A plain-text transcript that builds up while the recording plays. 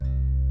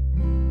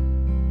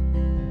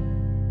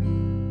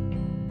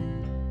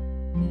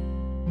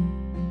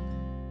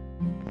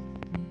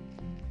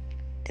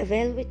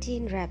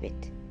Velveteen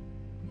Rabbit.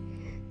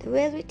 The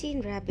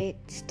Velveteen Rabbit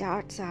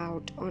starts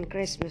out on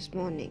Christmas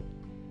morning.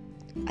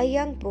 A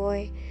young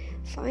boy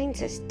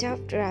finds a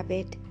stuffed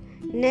rabbit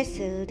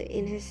nestled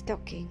in his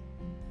stocking.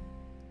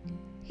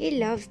 He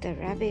loves the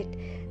rabbit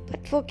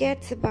but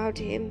forgets about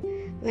him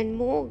when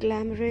more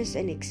glamorous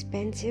and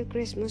expensive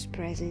Christmas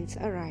presents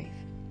arrive.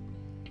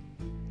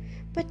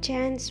 But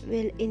chance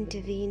will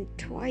intervene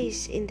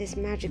twice in this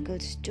magical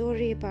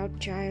story about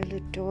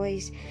childhood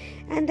toys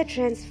and the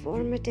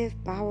transformative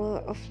power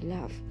of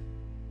love.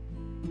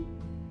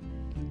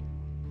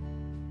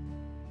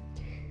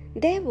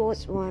 There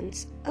was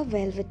once a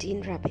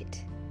Velveteen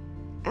Rabbit,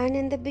 and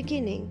in the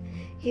beginning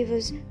he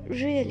was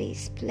really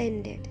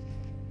splendid.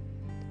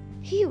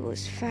 He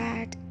was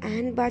fat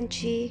and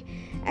bunchy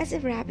as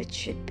a rabbit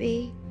should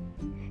be.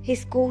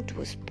 His coat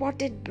was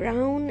spotted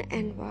brown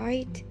and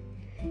white.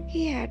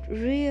 He had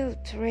real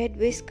thread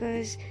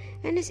whiskers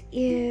and his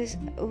ears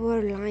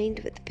were lined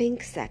with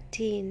pink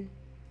satin.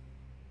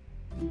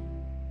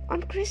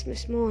 On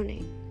Christmas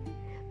morning,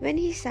 when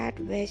he sat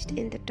wedged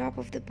in the top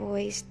of the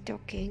boy's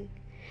stocking,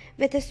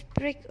 with a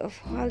sprig of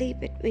holly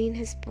between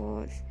his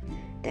paws,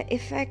 the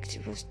effect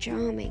was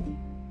charming.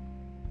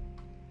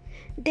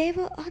 There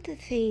were other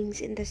things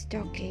in the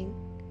stocking,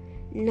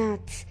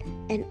 nuts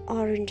and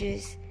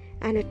oranges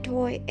and a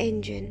toy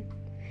engine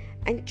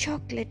and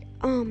chocolate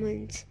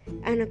almonds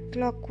and a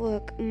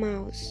clockwork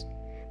mouse,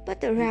 but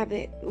the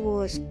rabbit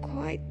was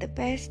quite the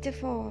best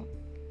of all.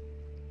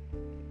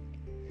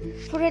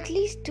 For at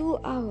least 2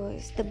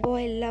 hours the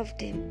boy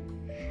loved him,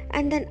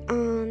 and then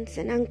aunts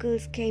and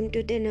uncles came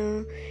to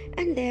dinner,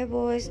 and there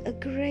was a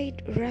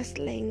great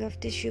rustling of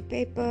tissue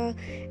paper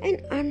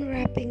and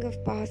unwrapping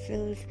of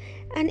parcels,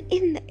 and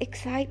in the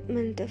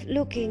excitement of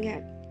looking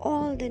at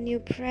all the new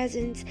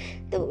presents,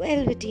 the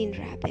Velveteen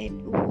Rabbit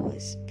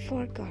was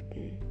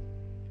forgotten.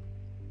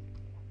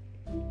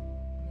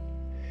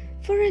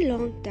 For a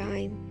long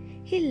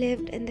time he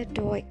lived in the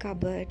toy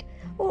cupboard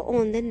or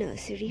on the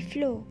nursery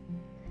floor,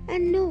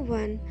 and no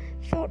one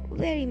thought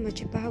very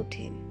much about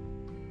him.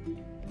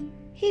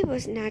 He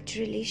was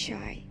naturally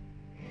shy,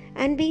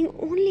 and being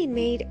only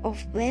made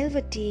of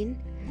velveteen,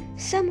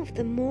 some of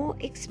the more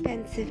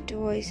expensive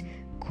toys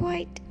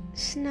quite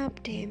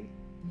snubbed him.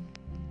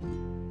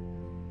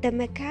 The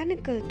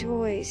mechanical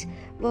toys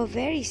were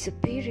very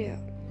superior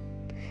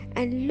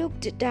and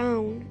looked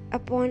down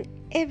upon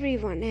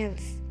everyone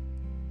else.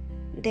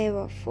 They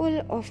were full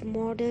of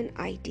modern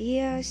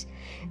ideas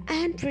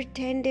and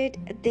pretended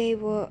they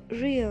were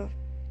real.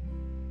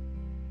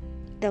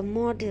 The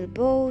model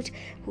boat,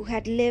 who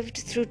had lived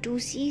through 2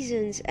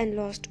 seasons and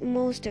lost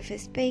most of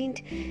his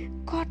paint,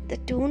 caught the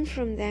tone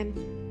from them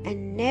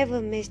and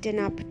never missed an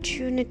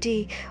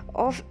opportunity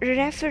of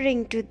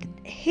referring to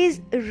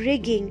his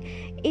rigging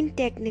in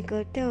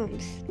technical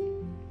terms.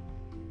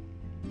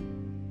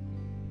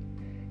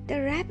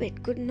 The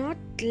rabbit could not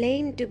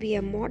claim to be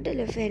a model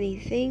of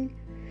anything,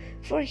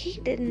 for he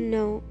didn't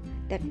know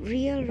that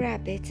real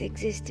rabbits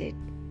existed.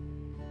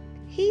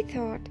 He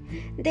thought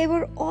they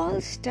were all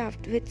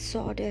stuffed with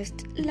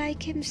sawdust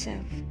like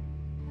himself,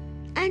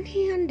 and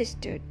he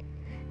understood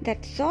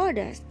that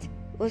sawdust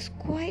was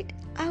quite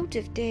out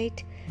of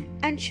date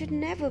and should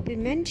never be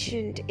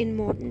mentioned in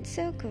modern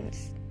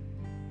circles.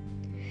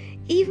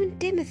 Even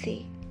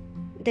Timothy,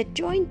 the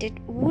jointed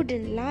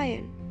wooden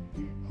lion,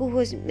 who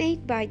was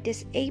made by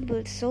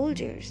disabled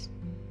soldiers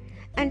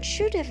and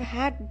should have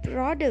had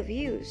broader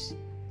views,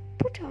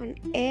 put on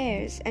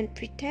airs and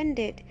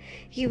pretended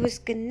he was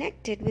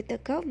connected with the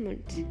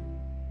government.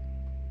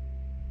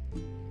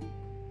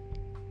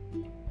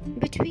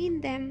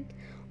 Between them,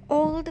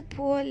 all the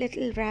poor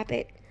little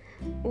rabbit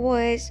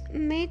was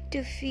made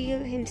to feel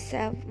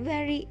himself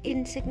very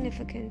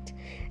insignificant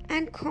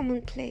and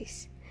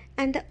commonplace,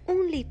 and the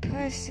only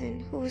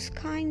person who was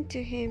kind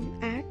to him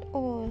at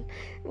all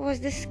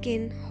was the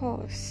skin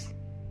horse.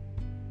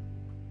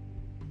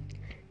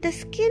 The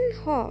skin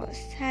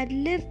horse had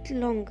lived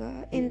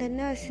longer in the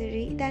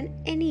nursery than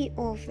any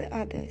of the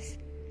others.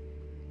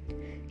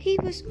 He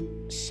was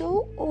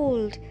so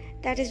old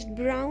that his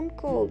brown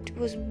coat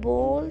was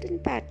bald in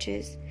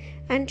patches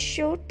and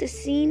showed the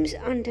seams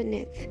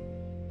underneath,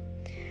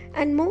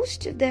 and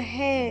most of the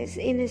hairs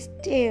in his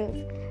tail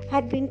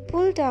had been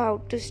pulled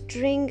out to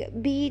string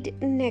bead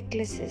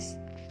necklaces.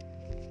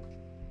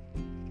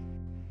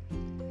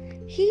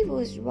 He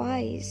was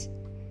wise,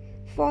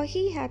 for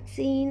he had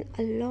seen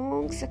a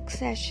long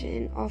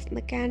succession of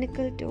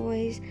mechanical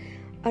toys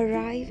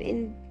arrive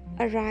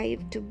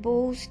to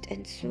boast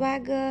and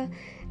swagger,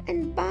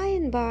 and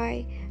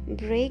by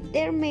break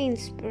their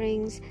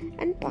mainsprings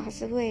and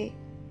pass away.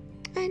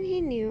 And he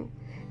knew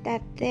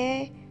that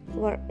they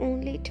were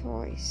only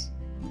toys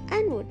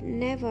and would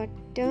never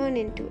turn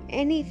into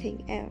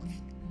anything else.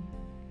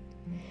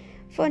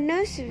 For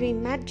nursery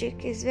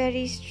magic is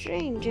very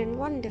strange and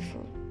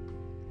wonderful,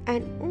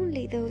 and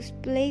only those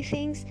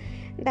playthings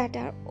that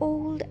are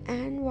old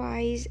and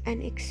wise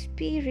and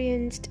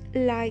experienced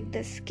like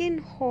the skin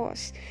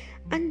horse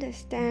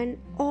understand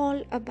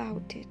all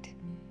about it.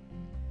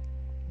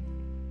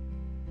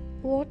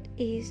 What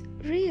is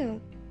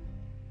real?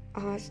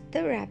 asked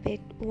the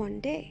rabbit one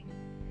day,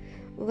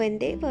 when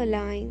they were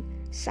lying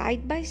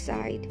side by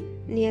side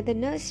near the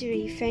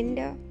nursery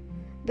fender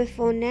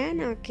before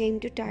Nana came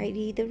to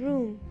tidy the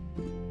room.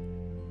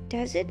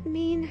 "Does it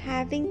mean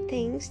having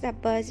things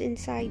that buzz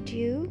inside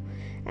you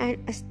and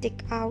a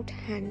stick-out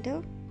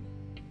handle?"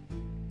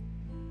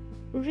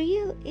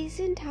 "Real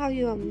isn't how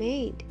you are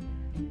made,"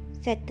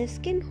 said the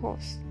skin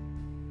horse.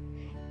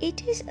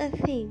 "It is a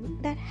thing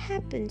that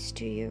happens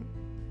to you.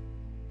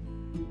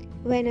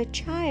 When a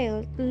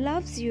child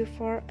loves you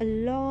for a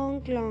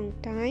long, long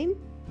time,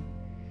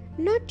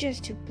 not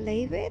just to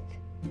play with,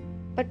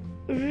 but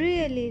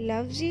really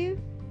loves you,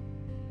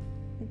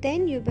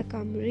 then you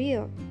become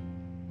real."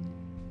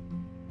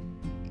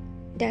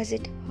 "Does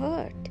it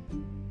hurt?"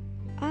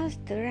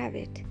 asked the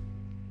rabbit.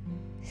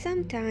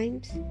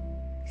 "Sometimes,"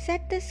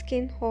 said the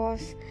skin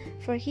horse,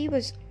 for he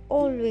was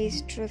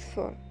always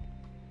truthful.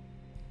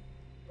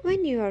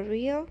 "When you are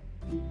real,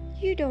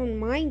 you don't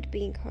mind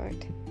being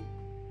hurt."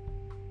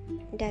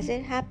 "Does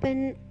it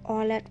happen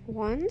all at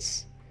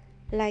once,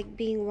 like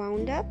being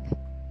wound up?"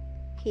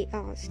 he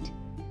asked,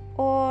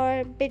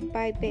 "or bit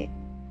by bit?"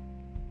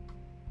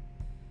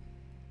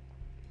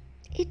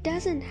 "It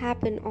doesn't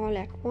happen all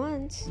at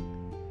once,"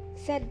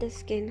 said the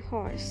skin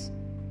horse.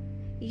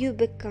 "You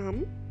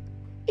become.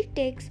 It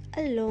takes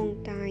a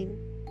long time.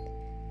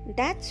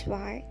 That's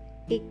why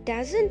it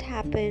doesn't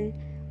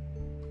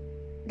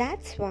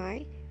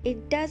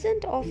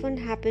often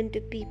happen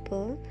to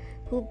people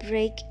who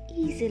break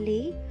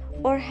easily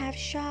or have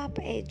sharp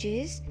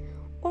edges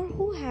or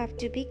who have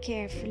to be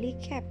carefully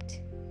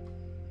kept.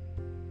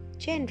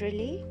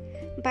 Generally,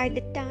 by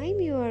the time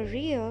you are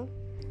real,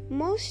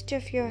 most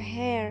of your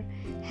hair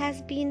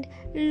has been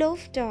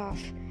loafed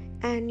off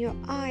and your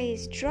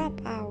eyes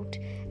drop out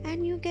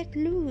and you get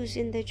loose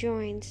in the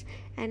joints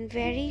and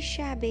very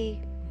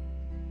shabby.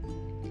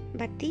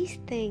 But these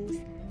things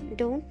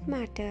don't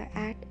matter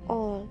at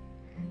all,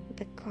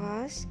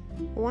 because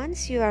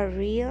once you are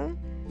real,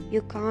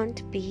 you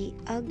can't be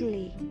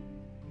ugly,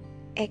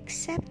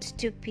 except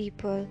to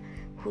people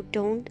who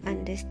don't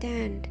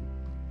understand."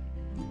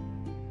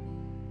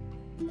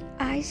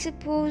 "I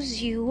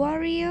suppose you are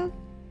real?"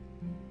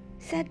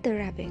 said the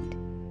rabbit.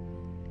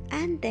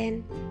 And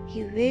then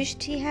he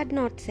wished he had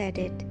not said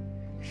it,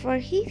 for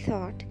he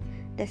thought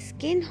the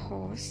skin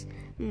horse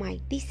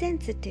might be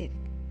sensitive.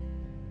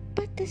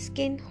 But the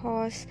skin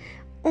horse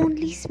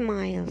only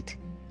smiled.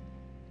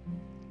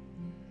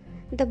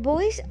 "The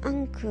boy's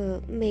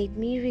uncle made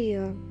me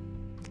real,"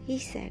 he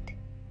said.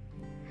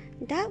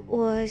 "That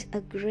was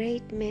a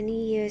great many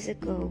years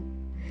ago,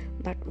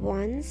 but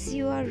once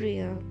you are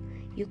real,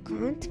 you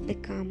can't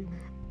become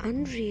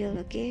unreal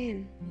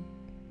again.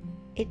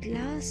 It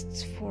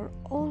lasts for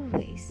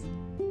always."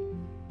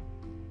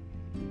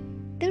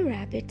 The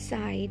rabbit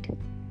sighed.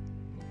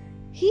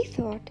 He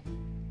thought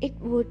it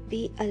would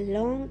be a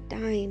long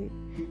time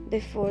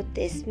before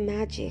this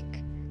magic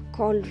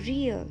called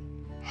real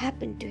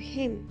happened to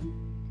him.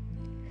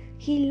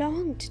 He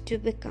longed to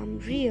become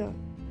real,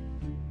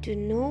 to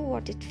know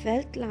what it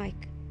felt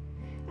like,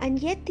 and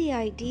yet the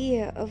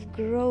idea of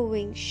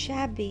growing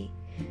shabby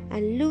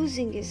and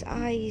losing his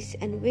eyes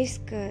and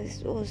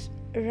whiskers was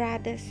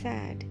rather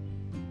sad.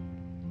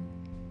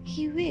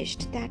 He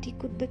wished that he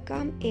could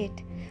become it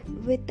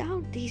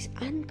without these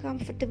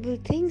uncomfortable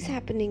things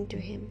happening to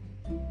him.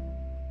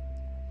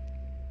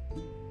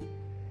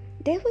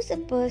 There was a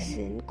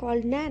person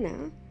called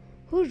Nana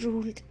who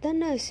ruled the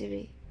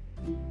nursery.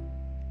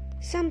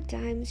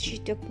 Sometimes she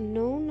took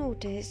no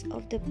notice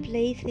of the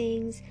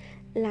playthings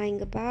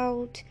lying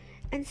about,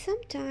 and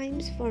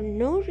sometimes, for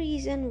no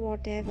reason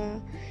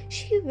whatever,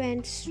 she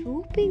went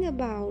swooping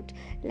about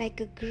like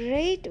a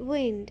great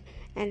wind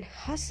and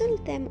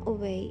hustled them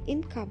away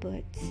in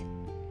cupboards.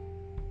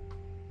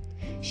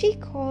 She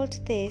called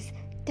this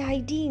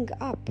tidying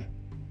up,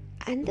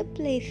 and the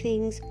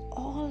playthings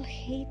all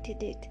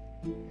hated it,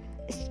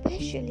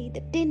 especially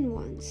the tin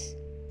ones.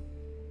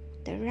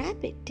 The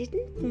rabbit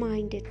didn't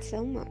mind it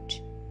so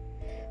much,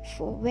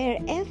 for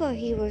wherever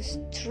he was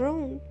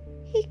thrown,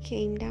 he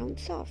came down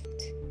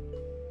soft.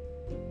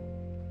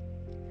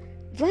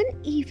 One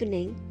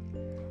evening,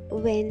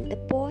 when the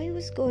boy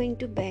was going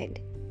to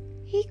bed,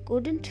 he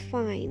couldn't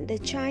find the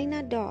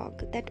china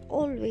dog that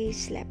always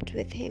slept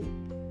with him.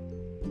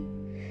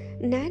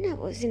 Nana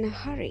was in a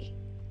hurry,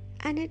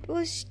 and it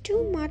was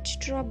too much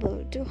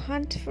trouble to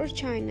hunt for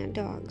china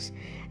dogs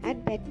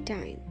at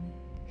bedtime.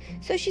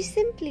 So she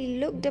simply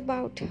looked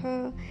about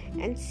her,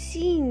 and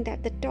seeing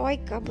that the toy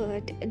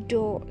cupboard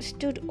door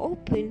stood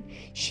open,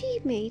 she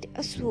made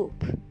a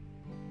swoop.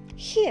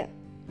 "Here,"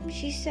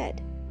 she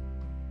said,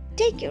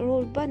 "take your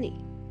old bunny.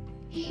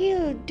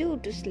 He'll do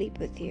to sleep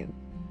with you."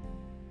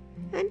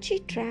 And she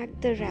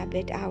dragged the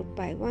rabbit out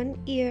by one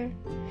ear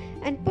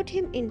and put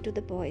him into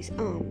the boy's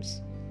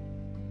arms.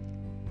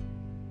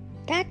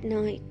 That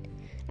night,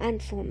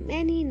 and for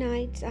many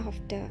nights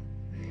after,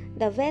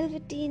 the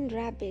Velveteen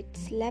Rabbit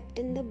slept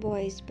in the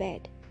boy's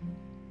bed.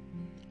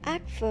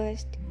 At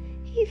first,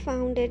 he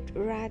found it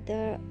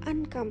rather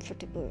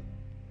uncomfortable,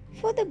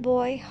 for the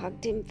boy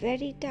hugged him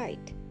very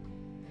tight,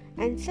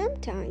 and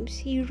sometimes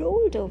he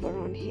rolled over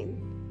on him,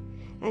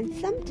 and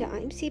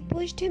sometimes he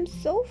pushed him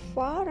so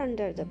far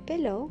under the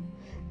pillow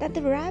that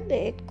the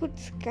rabbit could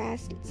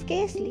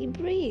scarcely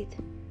breathe.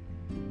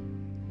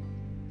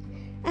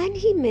 And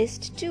he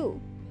missed too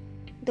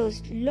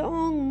those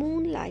long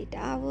moonlight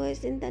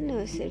hours in the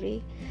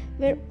nursery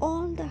where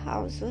all the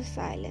house was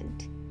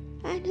silent,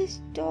 and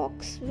his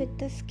talks with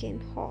the skin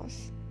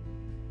horse.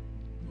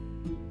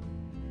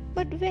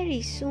 But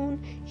very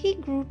soon he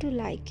grew to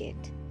like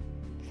it,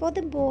 for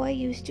the boy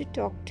used to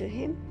talk to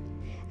him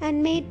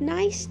and made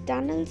nice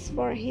tunnels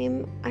for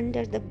him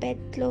under the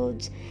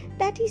bedclothes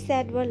that he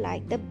said were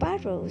like the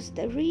burrows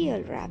the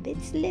real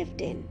rabbits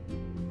lived in.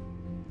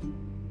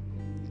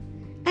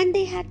 And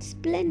they had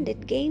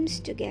splendid games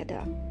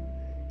together,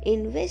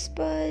 in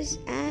whispers,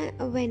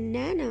 when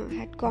Nana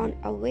had gone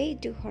away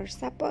to her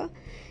supper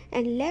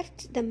and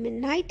left the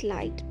night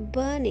light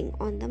burning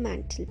on the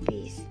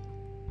mantelpiece.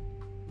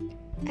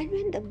 And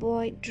when the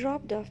boy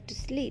dropped off to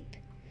sleep,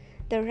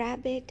 the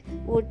rabbit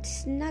would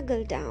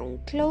snuggle down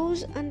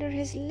close under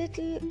his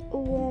little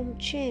warm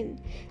chin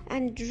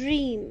and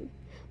dream,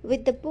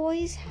 with the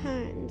boy's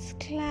hands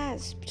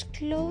clasped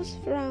close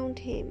round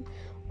him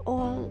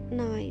all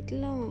night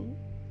long.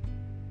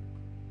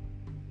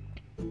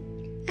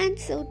 And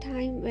so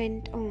time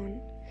went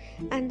on,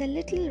 and the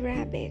little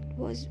rabbit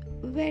was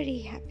very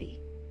happy.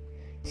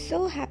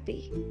 So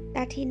happy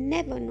that he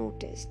never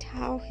noticed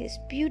how his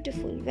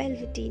beautiful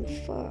velveteen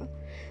fur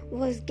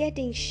was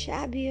getting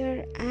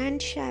shabbier and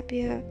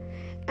shabbier,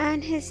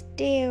 and his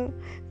tail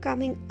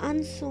coming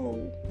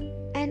unsewn,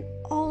 and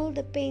all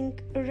the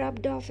pink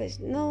rubbed off his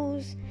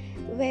nose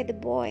where the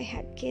boy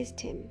had kissed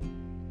him.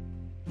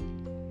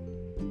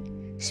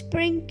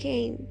 Spring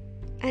came,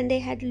 and they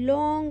had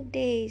long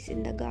days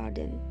in the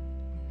garden,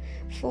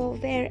 for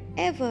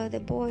wherever the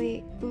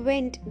boy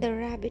went, the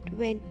rabbit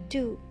went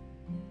too.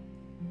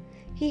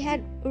 He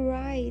had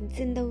rides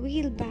in the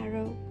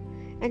wheelbarrow,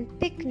 and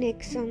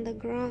picnics on the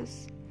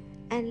grass,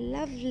 and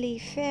lovely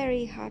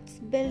fairy huts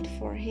built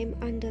for him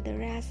under the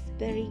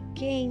raspberry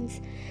canes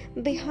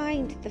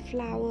behind the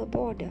flower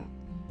border.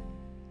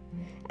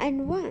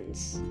 And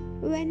once,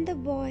 when the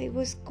boy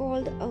was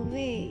called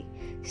away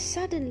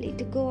suddenly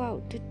to go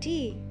out to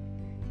tea,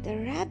 the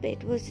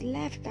rabbit was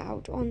left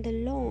out on the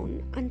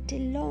lawn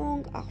until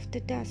long after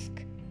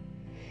dusk,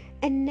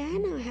 and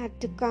Nana had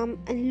to come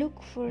and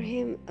look for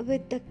him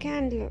with the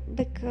candle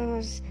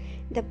because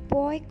the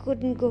boy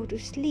couldn't go to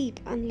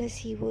sleep unless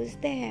he was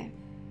there.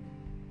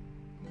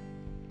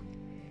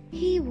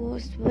 He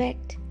was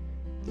wet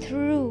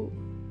through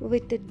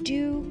with the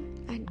dew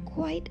and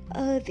quite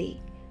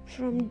earthy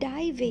from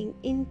diving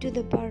into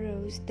the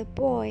burrows the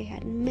boy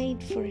had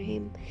made for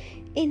him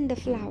in the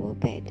flower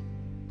bed.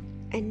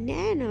 And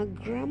Nana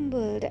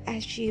grumbled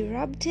as she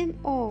rubbed him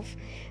off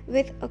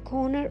with a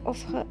corner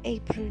of her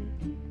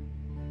apron.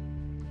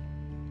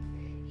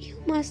 "You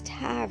must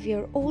have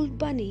your old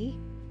bunny,"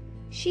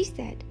 she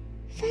said.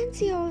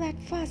 "Fancy all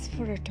that fuss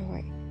for a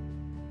toy."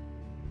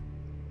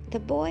 The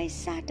boy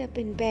sat up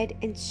in bed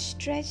and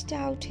stretched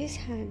out his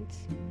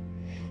hands.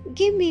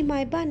 "Give me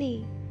my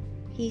bunny,"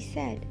 he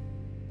said.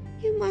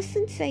 "You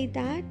mustn't say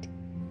that.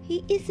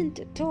 He isn't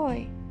a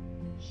toy.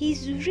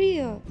 He's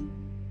real."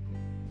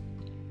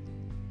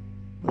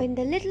 When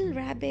the little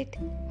rabbit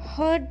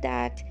heard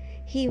that,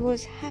 he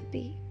was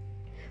happy,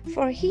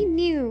 for he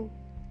knew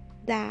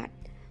that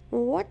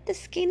what the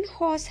skin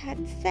horse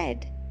had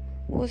said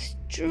was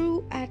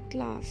true at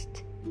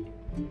last.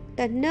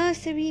 The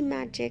nursery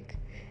magic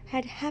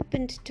had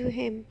happened to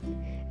him,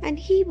 and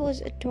he was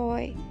a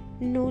toy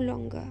no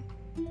longer.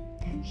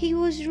 He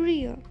was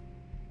real.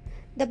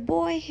 The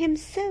boy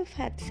himself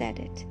had said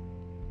it.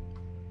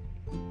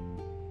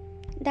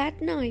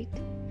 That night,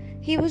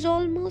 he was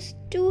almost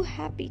too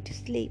happy to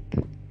sleep,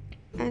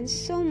 and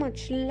so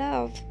much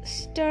love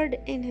stirred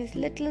in his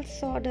little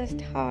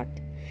sawdust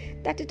heart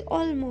that it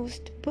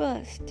almost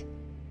burst.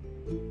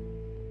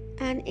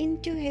 And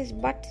into his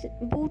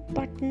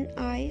boot-button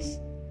eyes,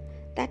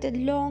 that had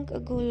long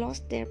ago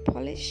lost their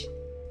polish,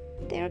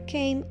 there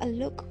came a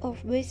look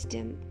of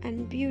wisdom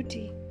and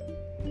beauty,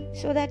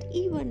 so that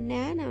even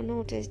Nana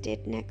noticed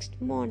it next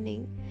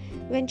morning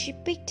when she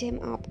picked him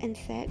up and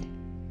said,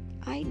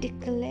 I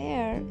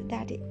declare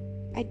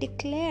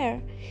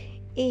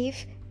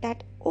if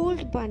that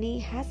old bunny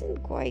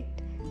hasn't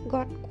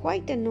got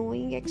quite a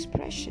knowing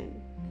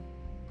expression."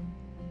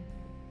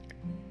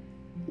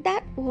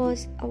 That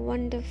was a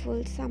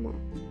wonderful summer.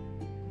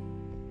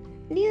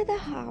 Near the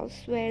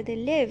house where they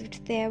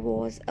lived there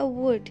was a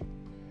wood,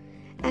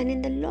 and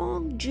in the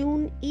long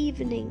June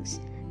evenings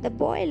the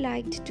boy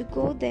liked to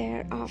go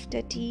there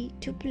after tea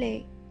to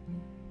play.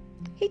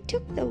 He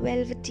took the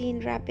Velveteen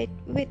Rabbit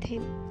with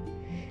him,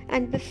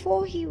 and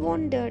before he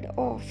wandered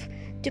off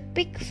to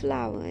pick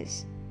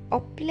flowers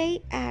or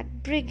play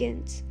at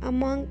brigands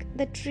among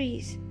the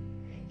trees,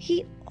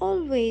 he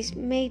always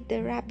made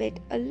the rabbit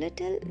a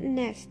little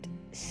nest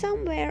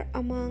somewhere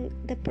among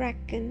the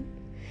bracken,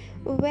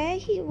 where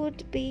he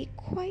would be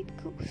quite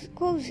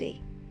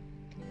cozy,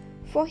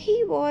 for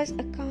he was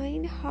a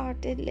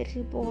kind-hearted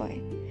little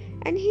boy,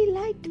 and he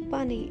liked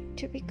Bunny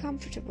to be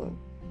comfortable.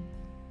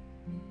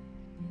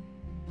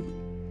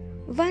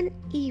 One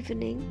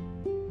evening,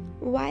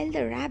 while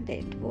the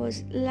rabbit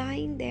was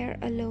lying there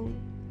alone,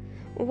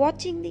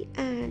 watching the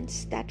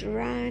ants that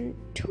ran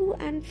to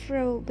and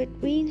fro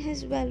between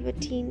his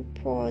velveteen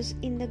paws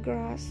in the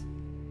grass,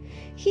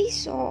 he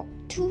saw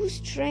two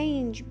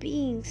strange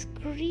beings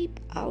creep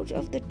out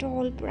of the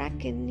tall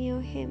bracken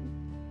near him.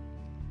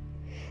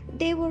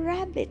 They were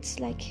rabbits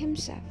like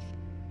himself,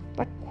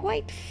 but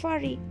quite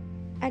furry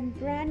and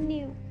brand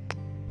new.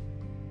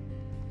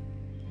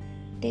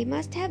 They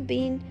must have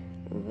been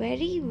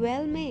very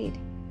well made,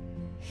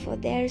 for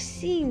their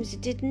seams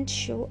didn't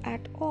show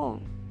at all,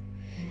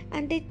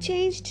 and they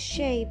changed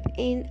shape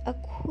in a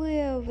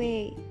queer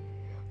way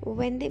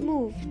when they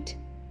moved.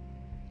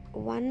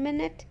 1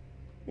 minute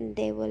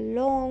they were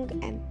long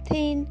and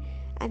thin,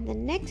 and the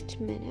next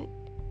minute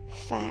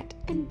fat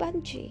and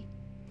bunchy,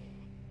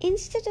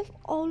 instead of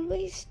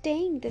always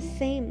staying the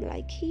same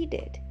like he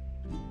did.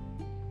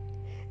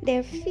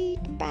 Their feet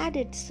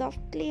padded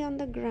softly on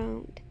the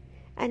ground,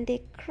 and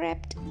they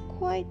crept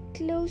quite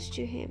close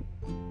to him,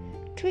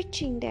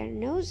 twitching their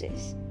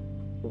noses,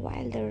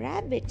 while the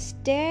rabbit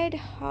stared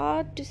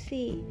hard to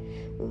see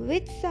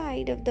which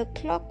side of the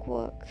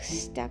clockwork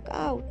stuck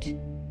out,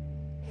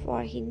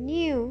 for he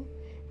knew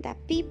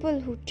that people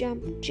who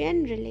jump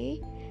generally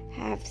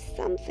have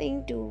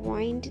something to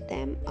wind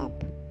them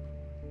up.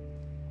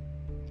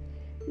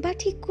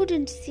 But he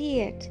couldn't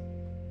see it.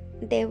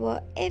 They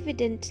were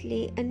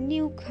evidently a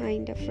new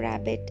kind of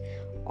rabbit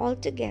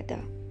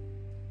altogether.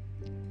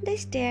 They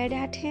stared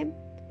at him,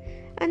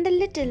 and the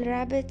little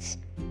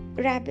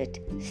rabbit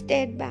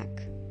stared back,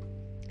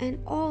 and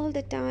all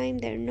the time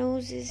their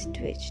noses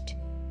twitched.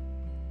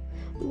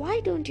 "Why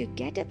don't you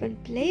get up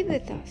and play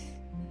with us?"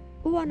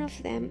 one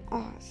of them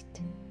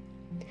asked.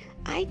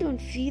 "I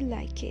don't feel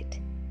like it,"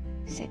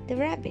 said the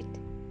rabbit,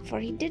 for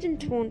he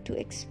didn't want to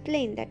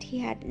explain that he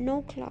had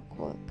no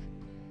clockwork.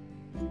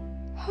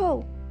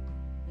 "Ho!"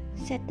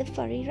 said the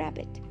furry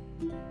rabbit.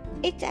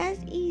 "It's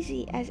as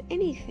easy as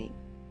anything."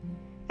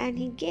 And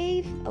he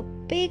gave a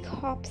big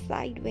hop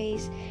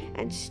sideways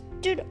and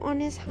stood on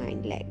his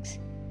hind legs.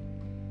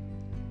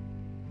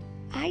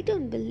 "I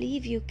don't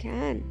believe you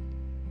can,"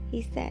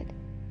 he said.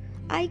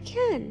 "I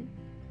can,"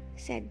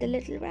 said the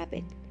little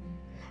rabbit.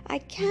 "I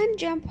can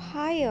jump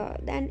higher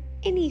than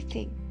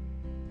anything."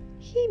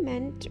 He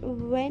meant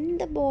when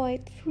the boy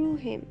threw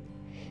him,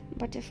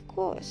 but of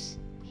course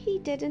he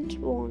didn't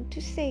want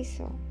to say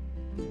so.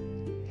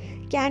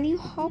 "Can you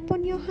hop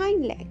on your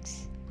hind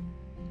legs?"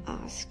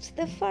 asked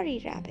the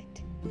furry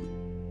rabbit.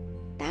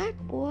 That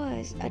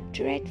was a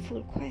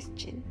dreadful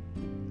question,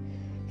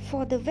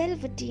 for the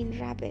Velveteen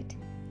Rabbit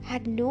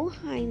had no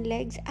hind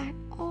legs at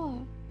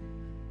all.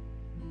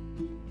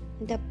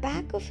 The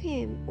back of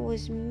him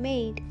was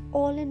made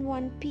all in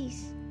one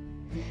piece,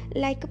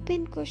 like a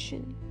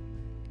pincushion.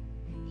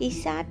 He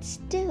sat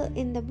still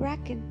in the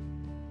bracken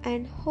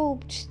and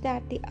hoped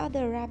that the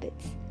other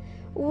rabbits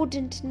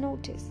wouldn't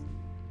notice.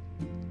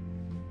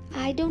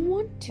 "I don't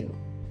want to,"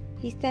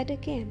 he said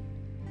again.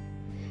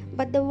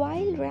 But the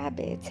wild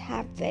rabbits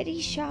have very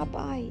sharp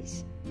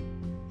eyes,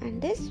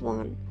 and this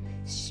one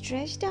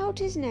stretched out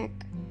his neck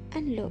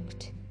and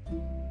looked.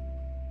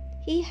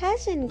 "He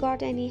hasn't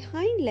got any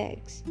hind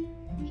legs,"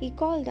 he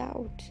called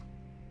out.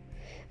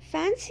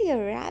 "Fancy a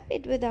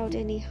rabbit without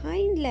any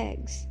hind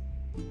legs!"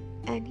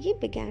 And he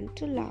began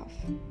to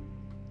laugh.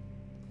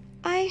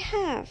 "I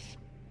have,"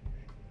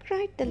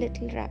 cried the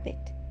little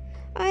rabbit.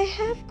 "I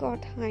have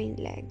got hind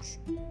legs.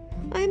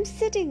 I'm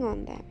sitting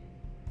on them."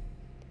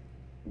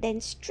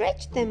 "Then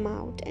stretch them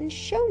out and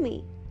show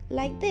me,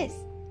 like this,"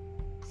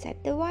 said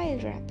the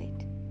wild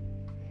rabbit.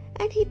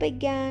 And he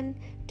began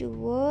to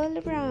whirl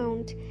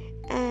around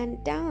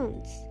and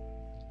dance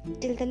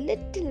till the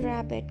little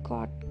rabbit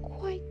got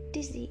quite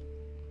dizzy.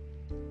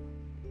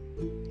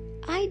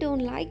 "I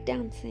don't like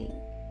dancing,"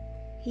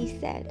 he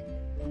said.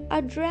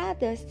 "I'd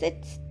rather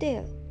sit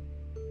still."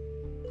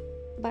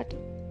 But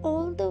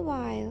all the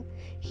while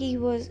he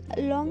was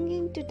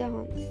longing to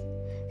dance,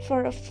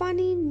 for a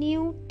funny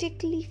new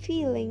tickly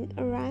feeling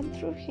ran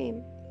through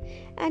him,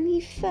 and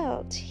he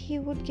felt he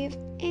would give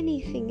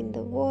anything in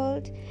the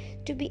world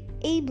to be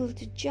able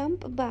to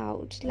jump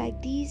about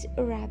like these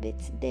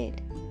rabbits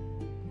did.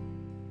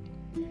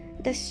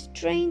 The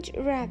strange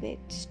rabbit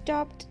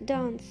stopped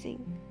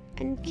dancing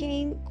and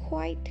came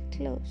quite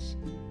close.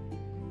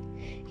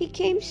 He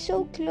came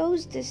so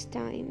close this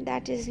time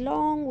that his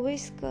long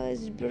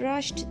whiskers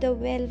brushed the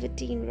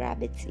Velveteen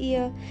Rabbit's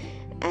ear,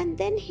 and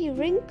then he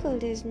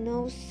wrinkled his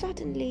nose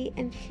suddenly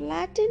and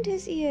flattened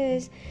his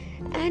ears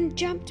and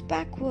jumped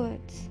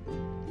backwards.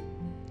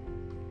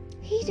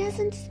 "He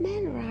doesn't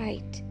smell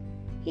right,"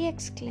 he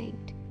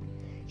exclaimed.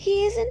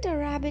 "He isn't a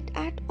rabbit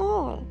at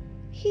all.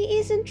 He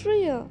isn't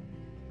real."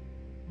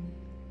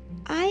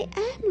 "I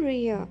am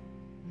real,"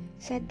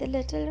 said the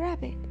little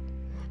rabbit.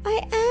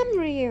 "I am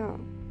real.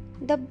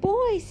 The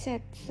boy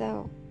said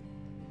so."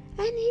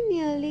 And he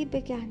nearly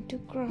began to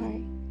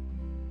cry.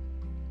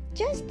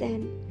 Just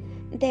then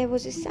there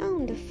was a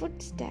sound of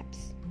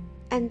footsteps,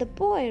 and the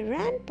boy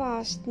ran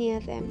past near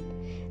them,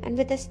 and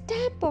with a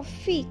stamp of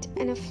feet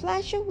and a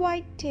flash of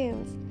white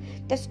tails,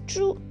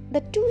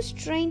 the two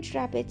strange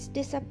rabbits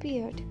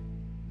disappeared.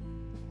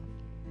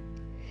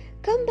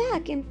 "Come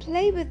back and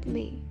play with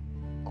me,"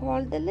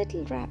 called the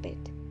little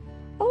rabbit.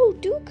 "Oh,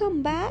 do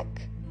come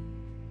back,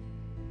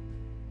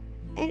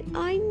 and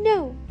I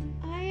know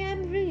I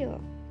am real."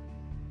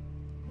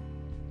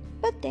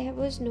 But there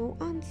was no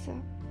answer.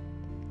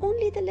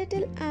 Only the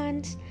little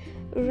ants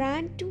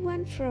ran to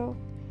and fro,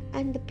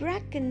 and the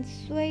bracken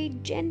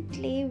swayed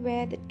gently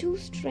where the two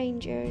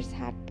strangers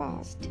had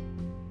passed.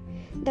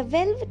 The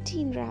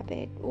Velveteen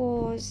Rabbit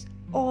was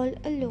all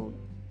alone.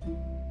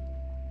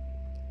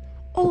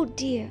 "Oh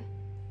dear,"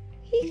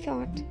 he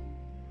thought,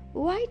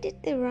 "why did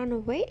they run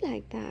away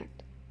like that?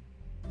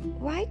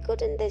 Why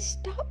couldn't they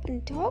stop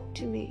and talk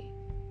to me?"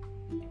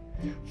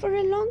 For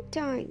a long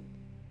time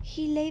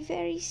he lay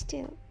very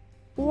still,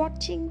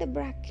 watching the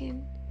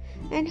bracken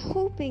and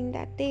hoping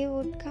that they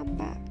would come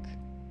back.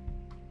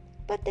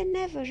 But they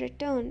never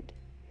returned,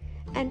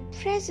 and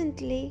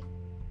presently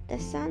the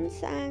sun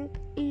sank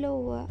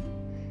lower,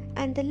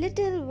 and the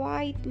little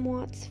white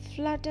moths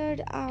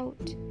fluttered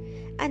out,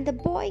 and the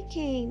boy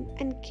came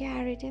and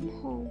carried him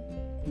home.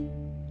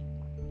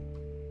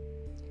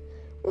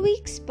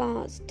 Weeks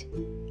passed,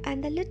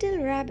 and the little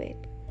rabbit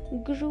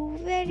grew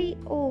very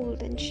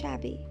old and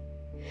shabby,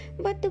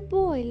 but the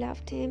boy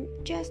loved him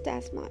just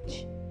as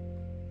much.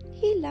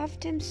 He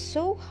loved him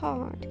so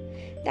hard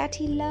that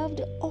he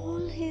loved all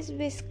his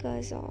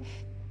whiskers off,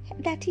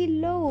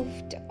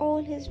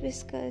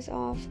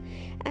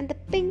 and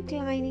the pink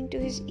lining to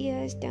his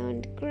ears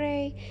turned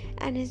grey,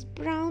 and his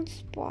brown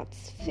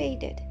spots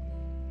faded.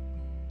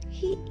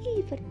 He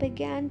even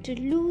began to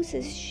lose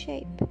his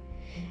shape,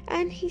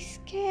 and he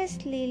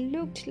scarcely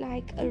looked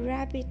like a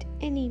rabbit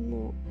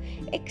anymore,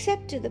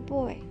 except to the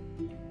boy.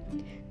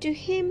 To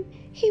him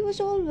he was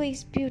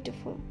always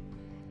beautiful,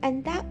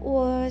 and that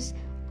was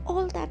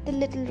all that the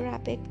little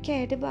rabbit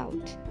cared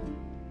about.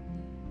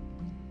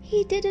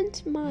 He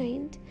didn't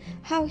mind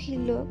how he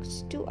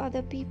looked to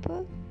other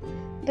people,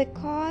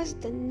 because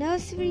the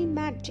nursery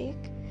magic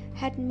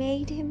had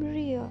made him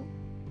real,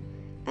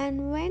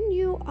 and when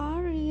you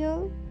are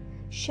real,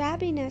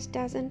 shabbiness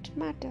doesn't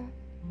matter.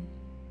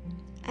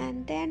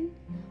 And then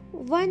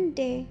one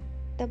day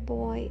the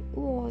boy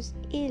was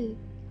ill.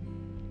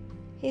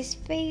 His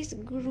face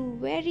grew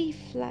very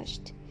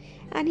flushed,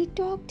 and he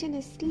talked in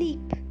his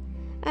sleep,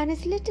 and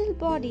his little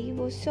body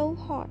was so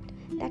hot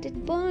that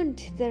it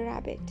burned the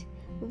rabbit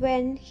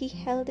when he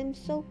held him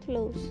so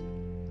close.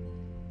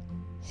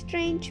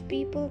 Strange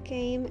people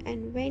came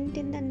and went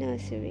in the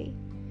nursery,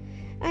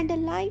 and a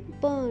light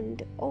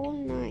burned all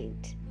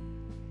night,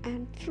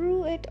 and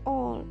through it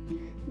all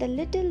the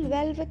little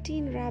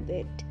Velveteen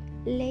Rabbit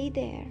lay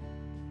there,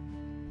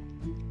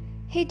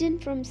 hidden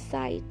from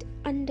sight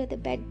under the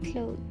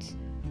bedclothes,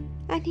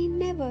 and he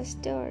never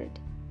stirred,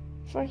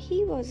 for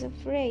he was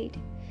afraid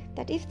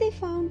that if they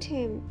found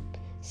him,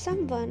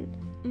 someone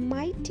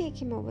might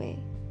take him away,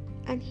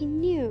 and he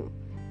knew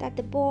that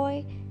the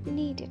boy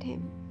needed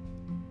him.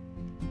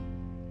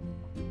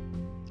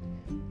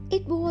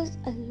 It was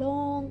a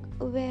long,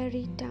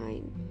 weary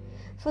time,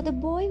 for the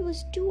boy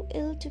was too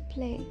ill to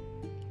play,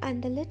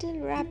 and the little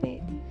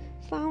rabbit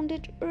found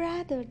it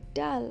rather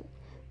dull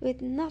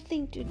with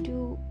nothing to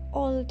do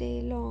all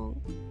day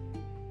long.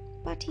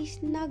 But he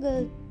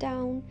snuggled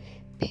down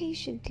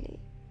patiently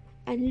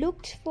and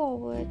looked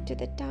forward to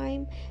the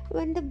time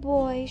when the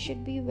boy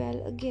should be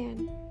well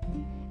again,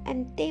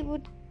 and they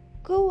would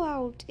go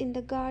out in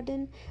the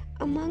garden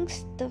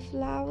amongst the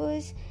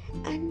flowers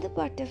and the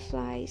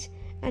butterflies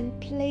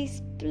and play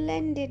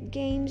splendid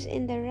games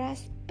in the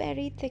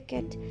raspberry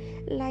thicket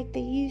like they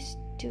used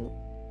to.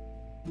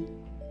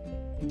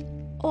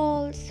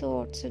 All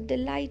sorts of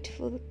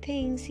delightful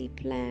things he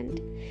planned,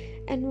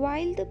 and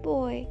while the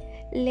boy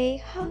lay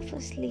half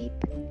asleep,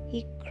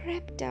 he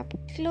crept up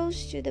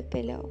close to the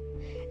pillow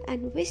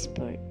and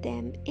whispered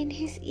them in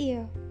his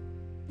ear.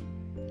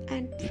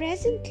 And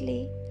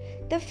presently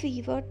the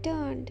fever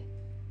turned,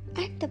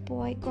 and the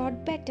boy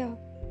got better.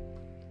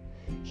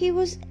 He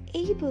was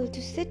able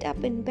to sit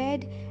up in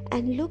bed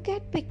and look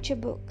at picture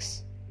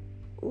books,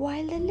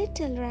 while the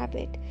little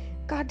rabbit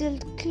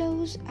cuddled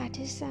close at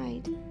his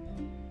side.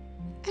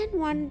 And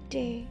one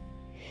day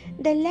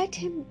they let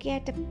him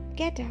get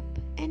up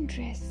and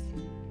dress.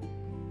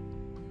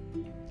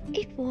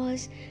 It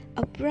was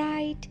a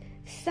bright,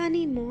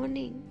 sunny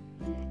morning,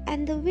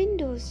 and the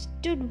windows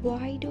stood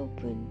wide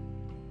open.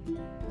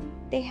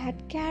 They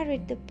had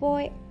carried the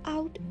boy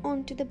out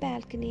onto the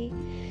balcony,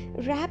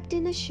 wrapped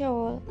in a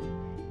shawl,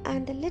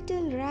 and the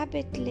little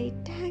rabbit lay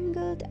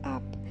tangled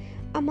up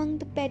among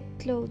the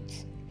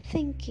bedclothes,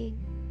 thinking.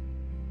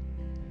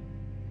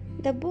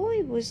 The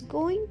boy was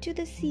going to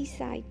the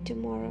seaside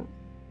tomorrow.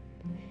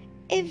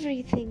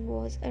 Everything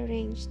was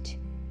arranged,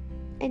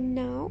 and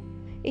now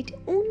it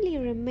only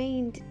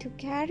remained to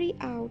carry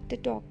out the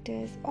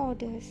doctor's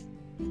orders.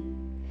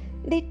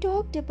 They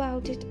talked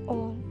about it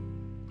all,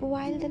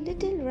 while the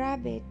little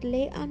rabbit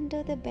lay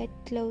under the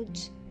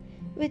bedclothes,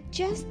 with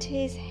just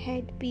his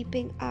head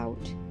peeping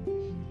out,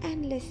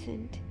 and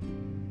listened.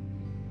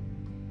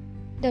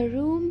 The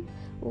room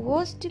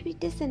was to be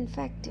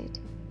disinfected,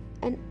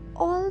 and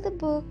all the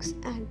books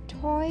and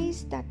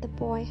toys that the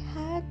boy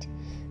had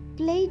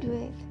played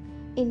with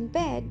in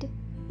bed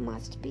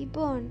must be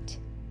burnt.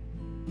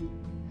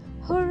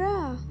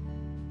 "Hurrah!"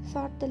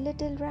 thought the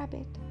little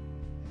rabbit.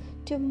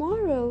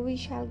 "Tomorrow we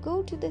shall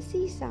go to the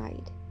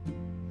seaside."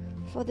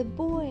 For the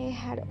boy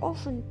had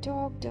often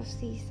talked of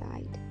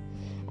seaside,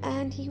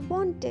 and he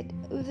wanted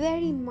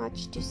very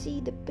much to see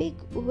the big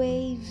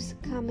waves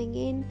coming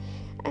in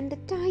and the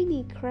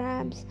tiny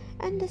crabs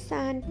and the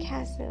sand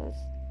castles.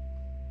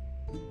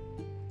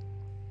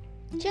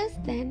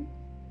 Just then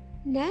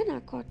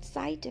Nana caught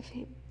sight of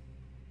him.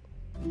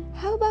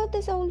 "How about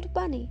this old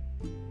bunny?"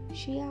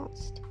 she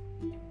asked.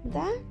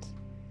 "That?"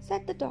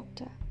 said the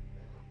doctor.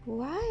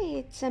 "Why,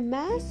 it's a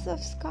mass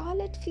of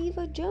scarlet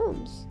fever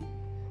germs.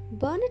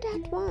 Burn it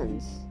at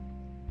once."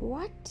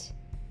 "What?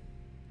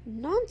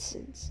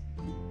 Nonsense.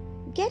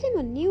 Get him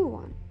a new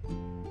one.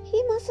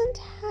 He mustn't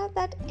have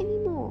that any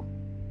more."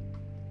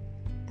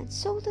 And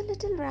so the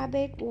little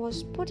rabbit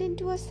was put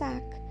into a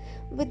sack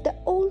with the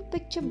old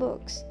picture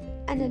books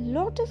and a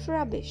lot of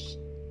rubbish,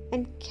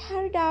 and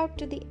carried out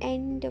to the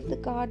end of the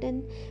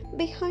garden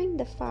behind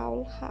the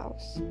fowl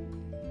house.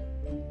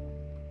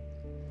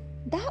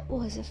 That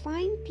was a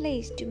fine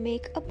place to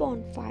make a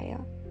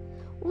bonfire,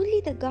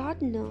 only the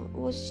gardener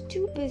was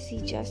too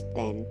busy just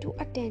then to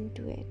attend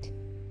to it.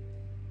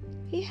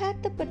 He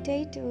had the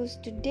potatoes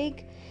to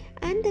dig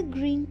and the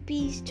green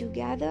peas to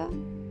gather,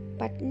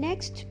 but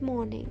next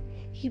morning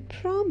he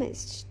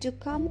promised to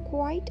come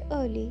quite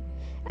early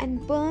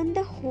and burn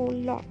the whole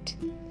lot.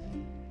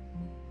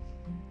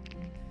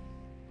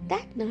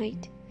 That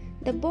night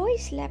the boy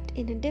slept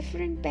in a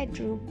different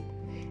bedroom,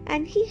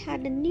 and he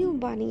had a new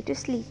bunny to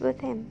sleep with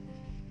him.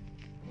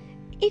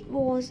 It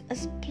was a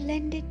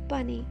splendid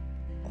bunny,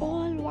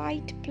 all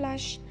white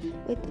plush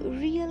with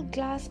real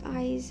glass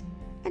eyes,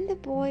 and the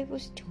boy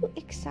was too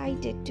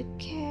excited to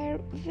care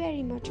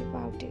very much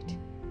about it.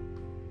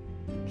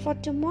 For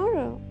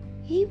tomorrow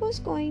he was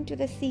going to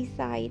the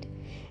seaside,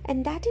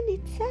 and that in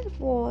itself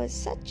was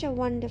such a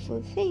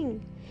wonderful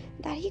thing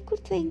that he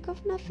could think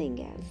of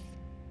nothing else.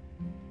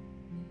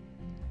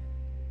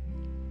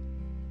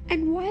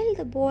 And while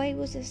the boy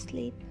was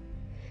asleep,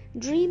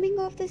 dreaming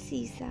of the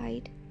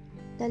seaside,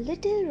 the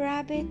little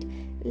rabbit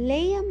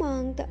lay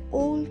among the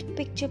old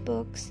picture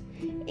books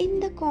in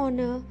the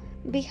corner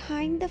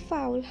behind the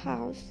fowl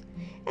house,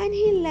 and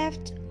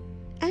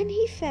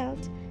he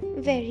felt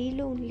very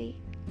lonely.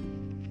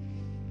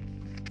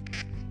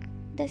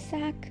 The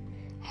sack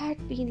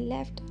had been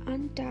left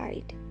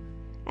untied,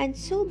 and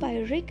so by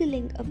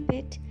wriggling a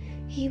bit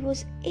he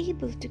was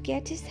able to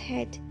get his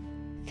head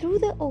through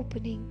the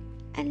opening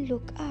and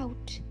look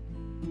out.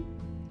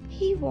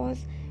 He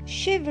was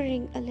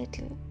shivering a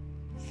little,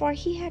 for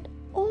he had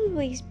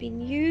always been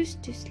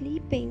used to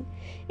sleeping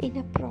in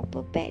a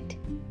proper bed,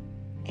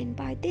 and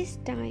by this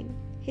time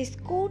his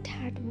coat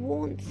had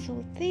worn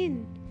so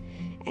thin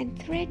and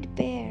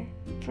threadbare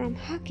from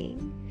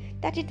hugging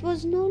that it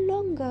was no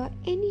longer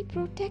any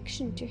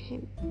protection to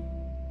him.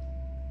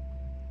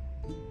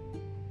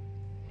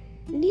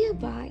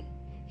 Nearby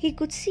he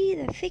could see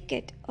the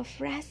thicket of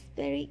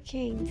raspberry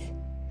canes,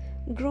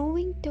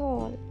 growing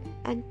tall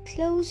and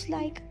close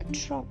like a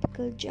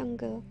tropical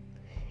jungle,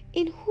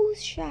 in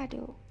whose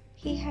shadow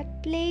he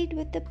had played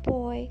with the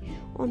boy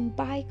on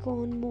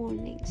bygone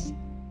mornings.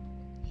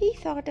 He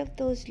thought of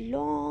those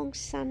long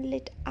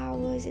sunlit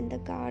hours in the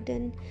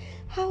garden,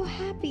 how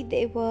happy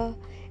they were,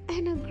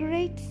 and a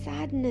great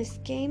sadness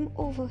came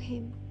over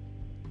him.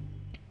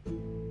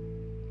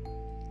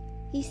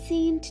 He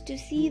seemed to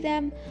see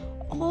them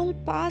all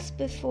pass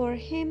before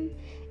him,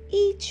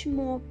 each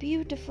more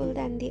beautiful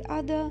than the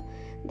other,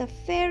 the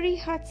fairy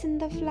huts in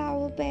the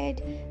flower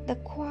bed, the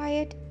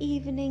quiet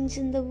evenings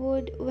in the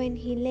wood when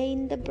he lay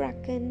in the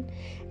bracken,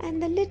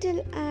 and the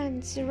little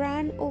ants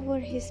ran over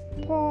his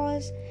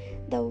paws,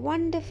 the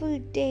wonderful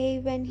day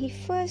when he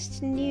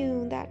first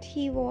knew that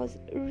he was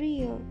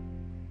real.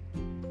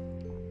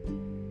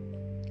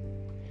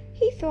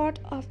 He thought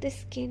of the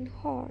skin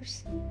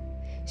horse,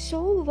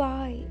 so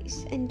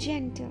wise and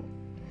gentle,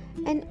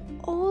 and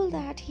all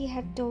that he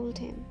had told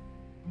him.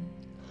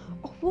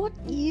 Of what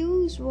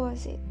use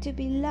was it to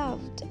be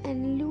loved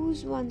and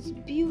lose one's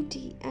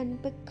beauty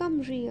and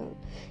become real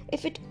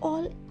if it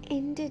all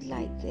ended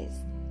like this?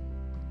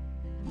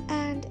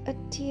 And a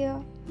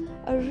tear,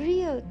 a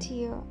real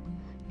tear,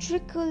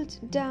 trickled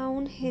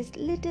down his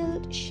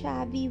little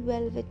shabby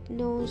velvet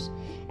nose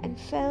and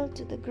fell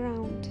to the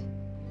ground.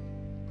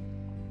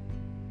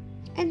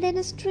 And then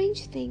a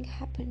strange thing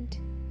happened.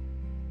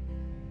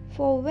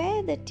 For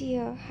where the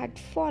tear had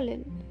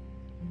fallen,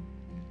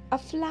 a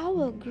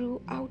flower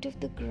grew out of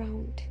the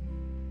ground,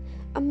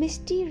 a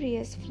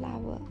mysterious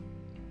flower,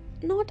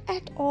 not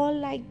at all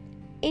like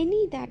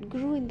any that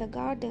grew in the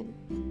garden.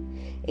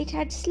 It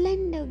had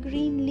slender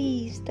green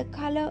leaves the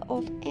color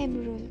of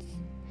emeralds,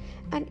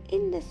 and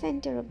in the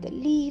center of the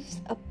leaves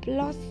a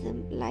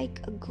blossom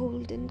like a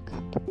golden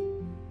cup.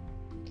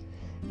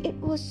 It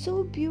was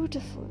so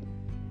beautiful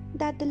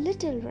that the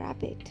little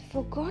rabbit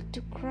forgot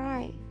to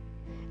cry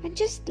and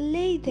just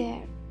lay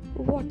there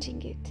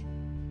watching it.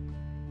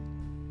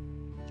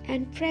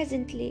 And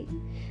presently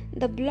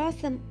the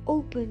blossom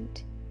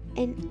opened,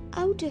 and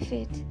out of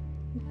it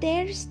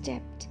there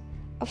stepped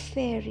a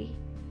fairy.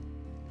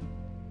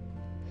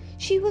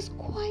 She was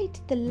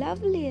quite the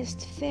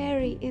loveliest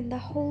fairy in the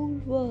whole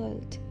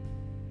world.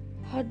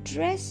 Her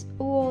dress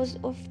was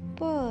of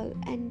pearl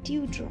and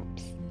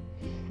dewdrops,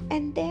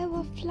 and there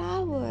were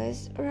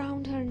flowers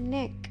around her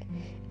neck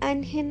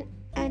and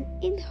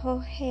in her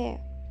hair,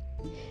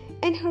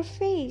 and her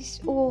face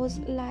was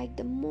like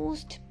the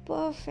most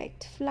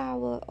perfect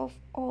flower of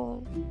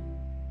all.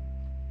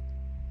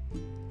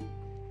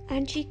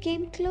 And she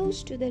came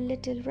close to the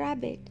little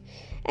rabbit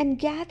and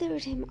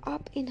gathered him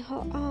up in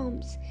her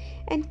arms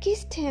and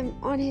kissed him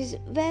on his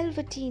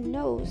velveteen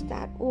nose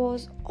that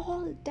was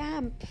all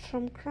damp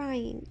from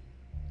crying.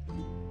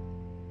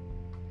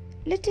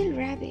 "Little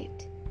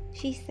rabbit,"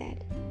 she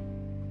said,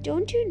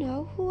 "don't you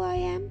know who I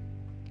am?"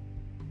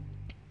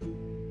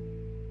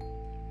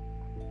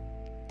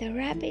 The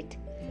rabbit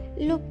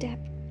looked up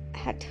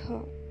at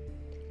her,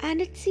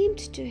 and it seemed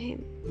to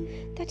him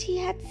that he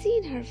had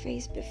seen her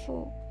face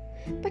before,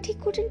 but he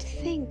couldn't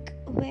think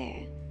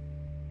where.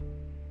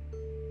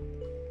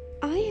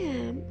 "I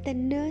am the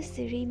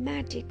nursery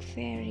magic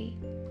fairy,"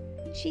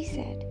 she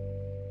said.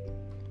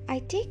 "I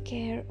take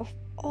care of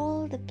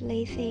all the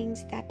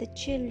playthings that the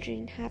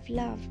children have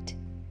loved.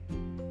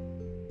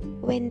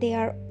 When they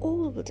are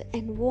old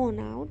and worn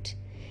out,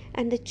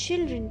 and the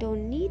children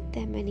don't need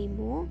them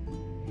anymore,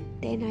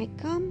 then I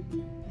come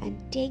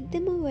and take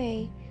them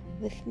away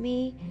with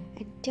me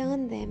and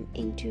turn them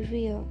into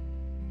real."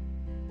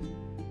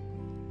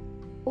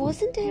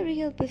 "Wasn't I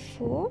real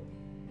before?"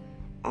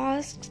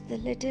 asked the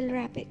little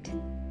rabbit.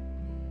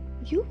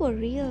 "You were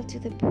real to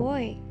the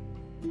boy,"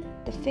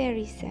 the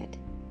fairy said,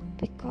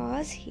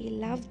 "because he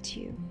loved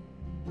you.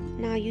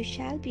 Now you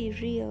shall be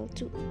real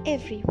to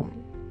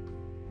everyone."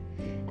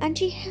 And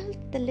she held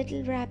the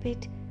little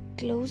rabbit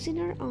close in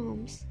her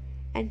arms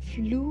and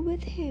flew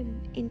with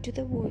him into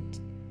the woods.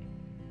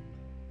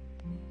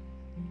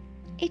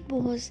 It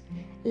was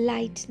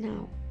light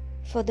now,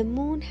 for the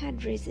moon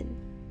had risen.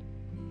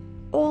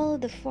 All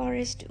the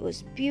forest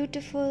was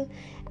beautiful,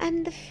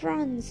 and the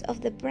fronds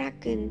of the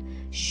bracken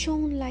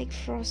shone like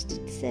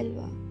frosted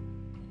silver.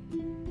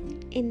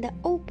 In the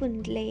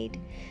open glade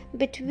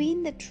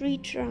between the tree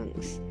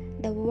trunks,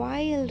 the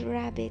wild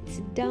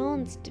rabbits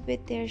danced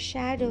with their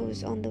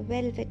shadows on the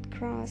velvet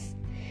grass.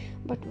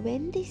 But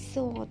when they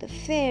saw the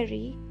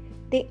fairy,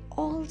 they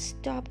all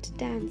stopped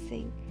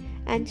dancing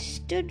and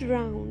stood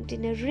round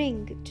in a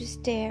ring to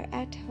stare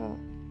at her.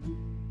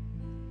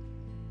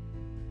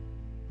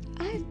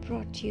 "I've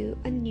brought you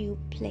a new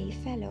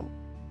playfellow,"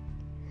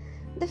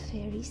 the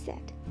fairy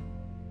said.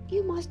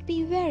 "You must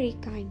be very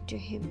kind to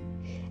him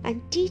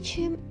and teach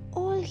him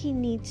all he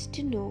needs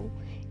to know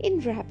in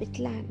Rabbit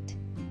Land,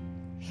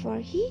 for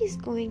he is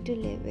going to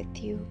live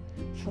with you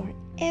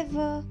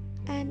forever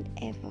and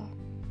ever."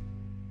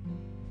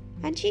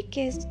 And she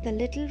kissed the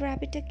little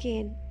rabbit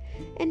again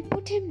and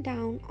put him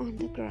down on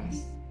the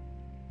grass.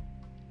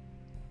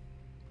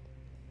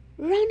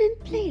 "Run and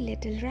play,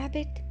 little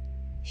rabbit,"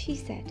 she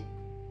said.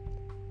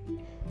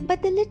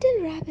 But the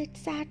little rabbit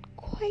sat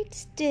quite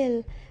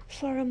still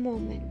for a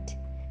moment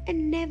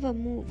and never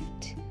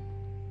moved.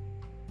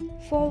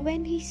 For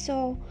when he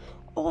saw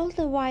all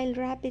the wild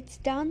rabbits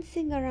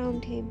dancing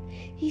around him,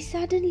 he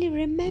suddenly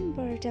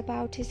remembered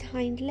about his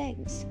hind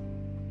legs,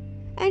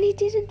 and he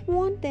didn't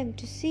want them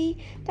to see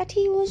that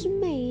he was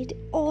made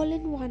all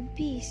in one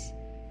piece.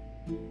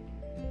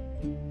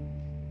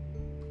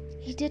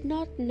 He did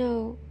not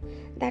know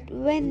that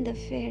when the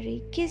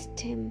fairy kissed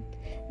him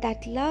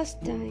that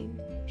last time,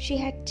 she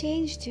had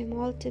changed him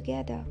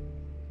altogether,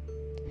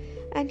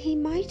 and he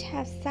might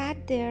have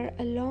sat there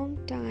a long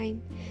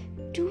time,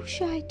 too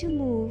shy to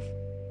move,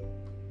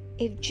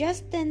 if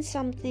just then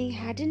something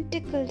hadn't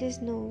tickled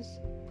his nose,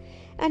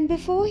 and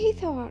before he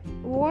thought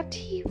what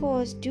he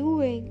was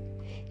doing,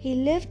 he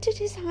lifted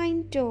his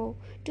hind toe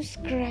to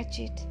scratch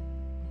it.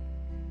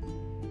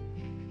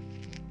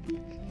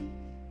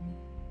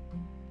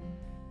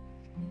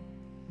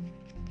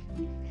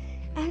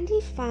 And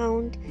he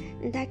found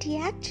that he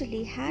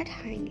actually had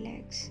hind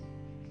legs.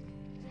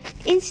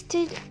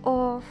 Instead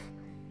of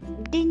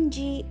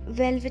dingy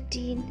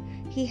velveteen,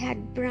 he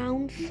had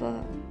brown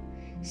fur,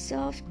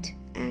 soft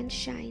and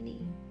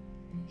shiny.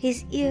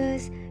 His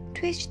ears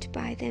twitched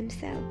by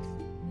themselves,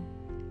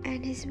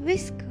 and his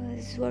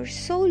whiskers were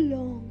so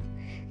long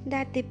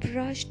that they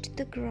brushed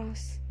the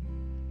grass.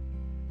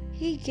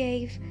 He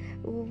gave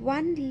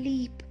one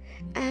leap,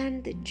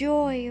 and the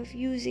joy of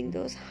using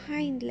those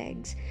hind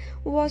legs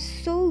was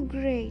so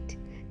great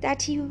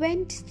that he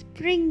went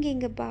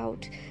springing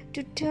about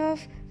the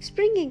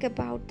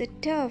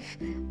turf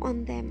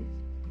on them,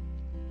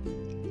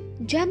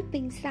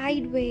 jumping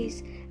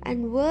sideways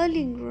and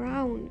whirling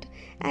round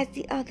as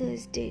the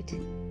others did.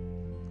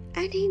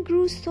 And he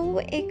grew so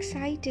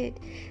excited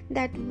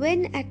that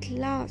when at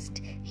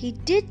last he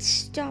did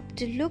stop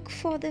to look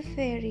for the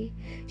fairy,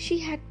 she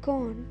had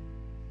gone.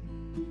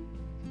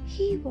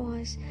 He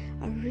was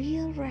a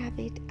real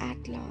rabbit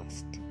at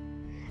last,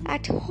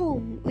 at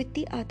home with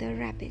the other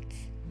rabbits.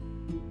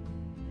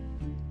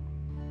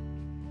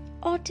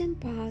 Autumn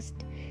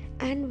passed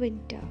and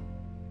winter,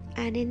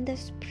 and in the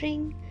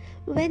spring,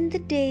 when the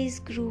days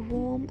grew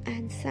warm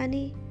and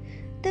sunny,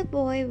 the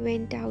boy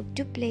went out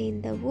to play in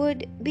the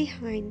wood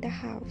behind the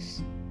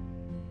house.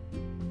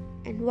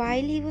 And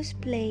while he was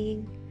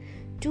playing,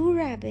 two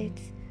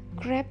rabbits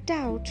crept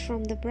out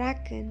from the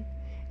bracken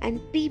and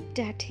peeped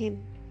at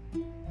him.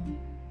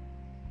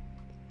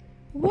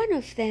 One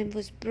of them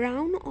was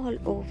brown all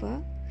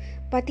over,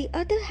 but the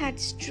other had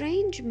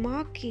strange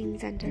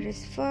markings under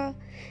his fur,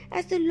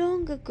 as though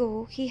long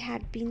ago he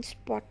had been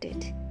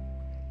spotted,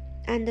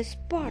 and the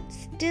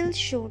spots still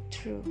showed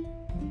through.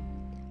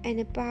 And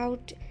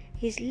about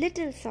his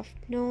little soft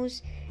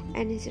nose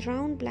and his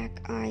round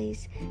black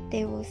eyes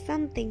there was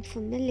something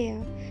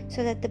familiar,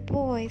 so that the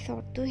boy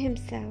thought to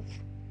himself,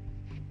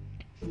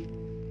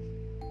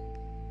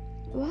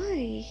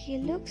 "Why, he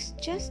looks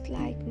just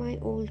like my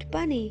old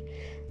bunny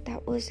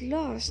that was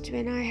lost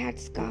when I had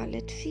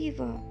scarlet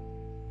fever."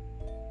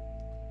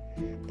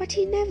 But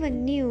he never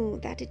knew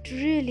that it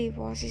really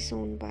was his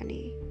own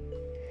bunny,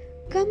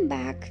 come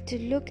back to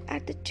look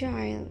at the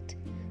child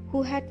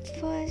who had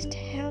first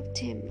helped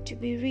him to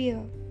be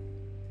real.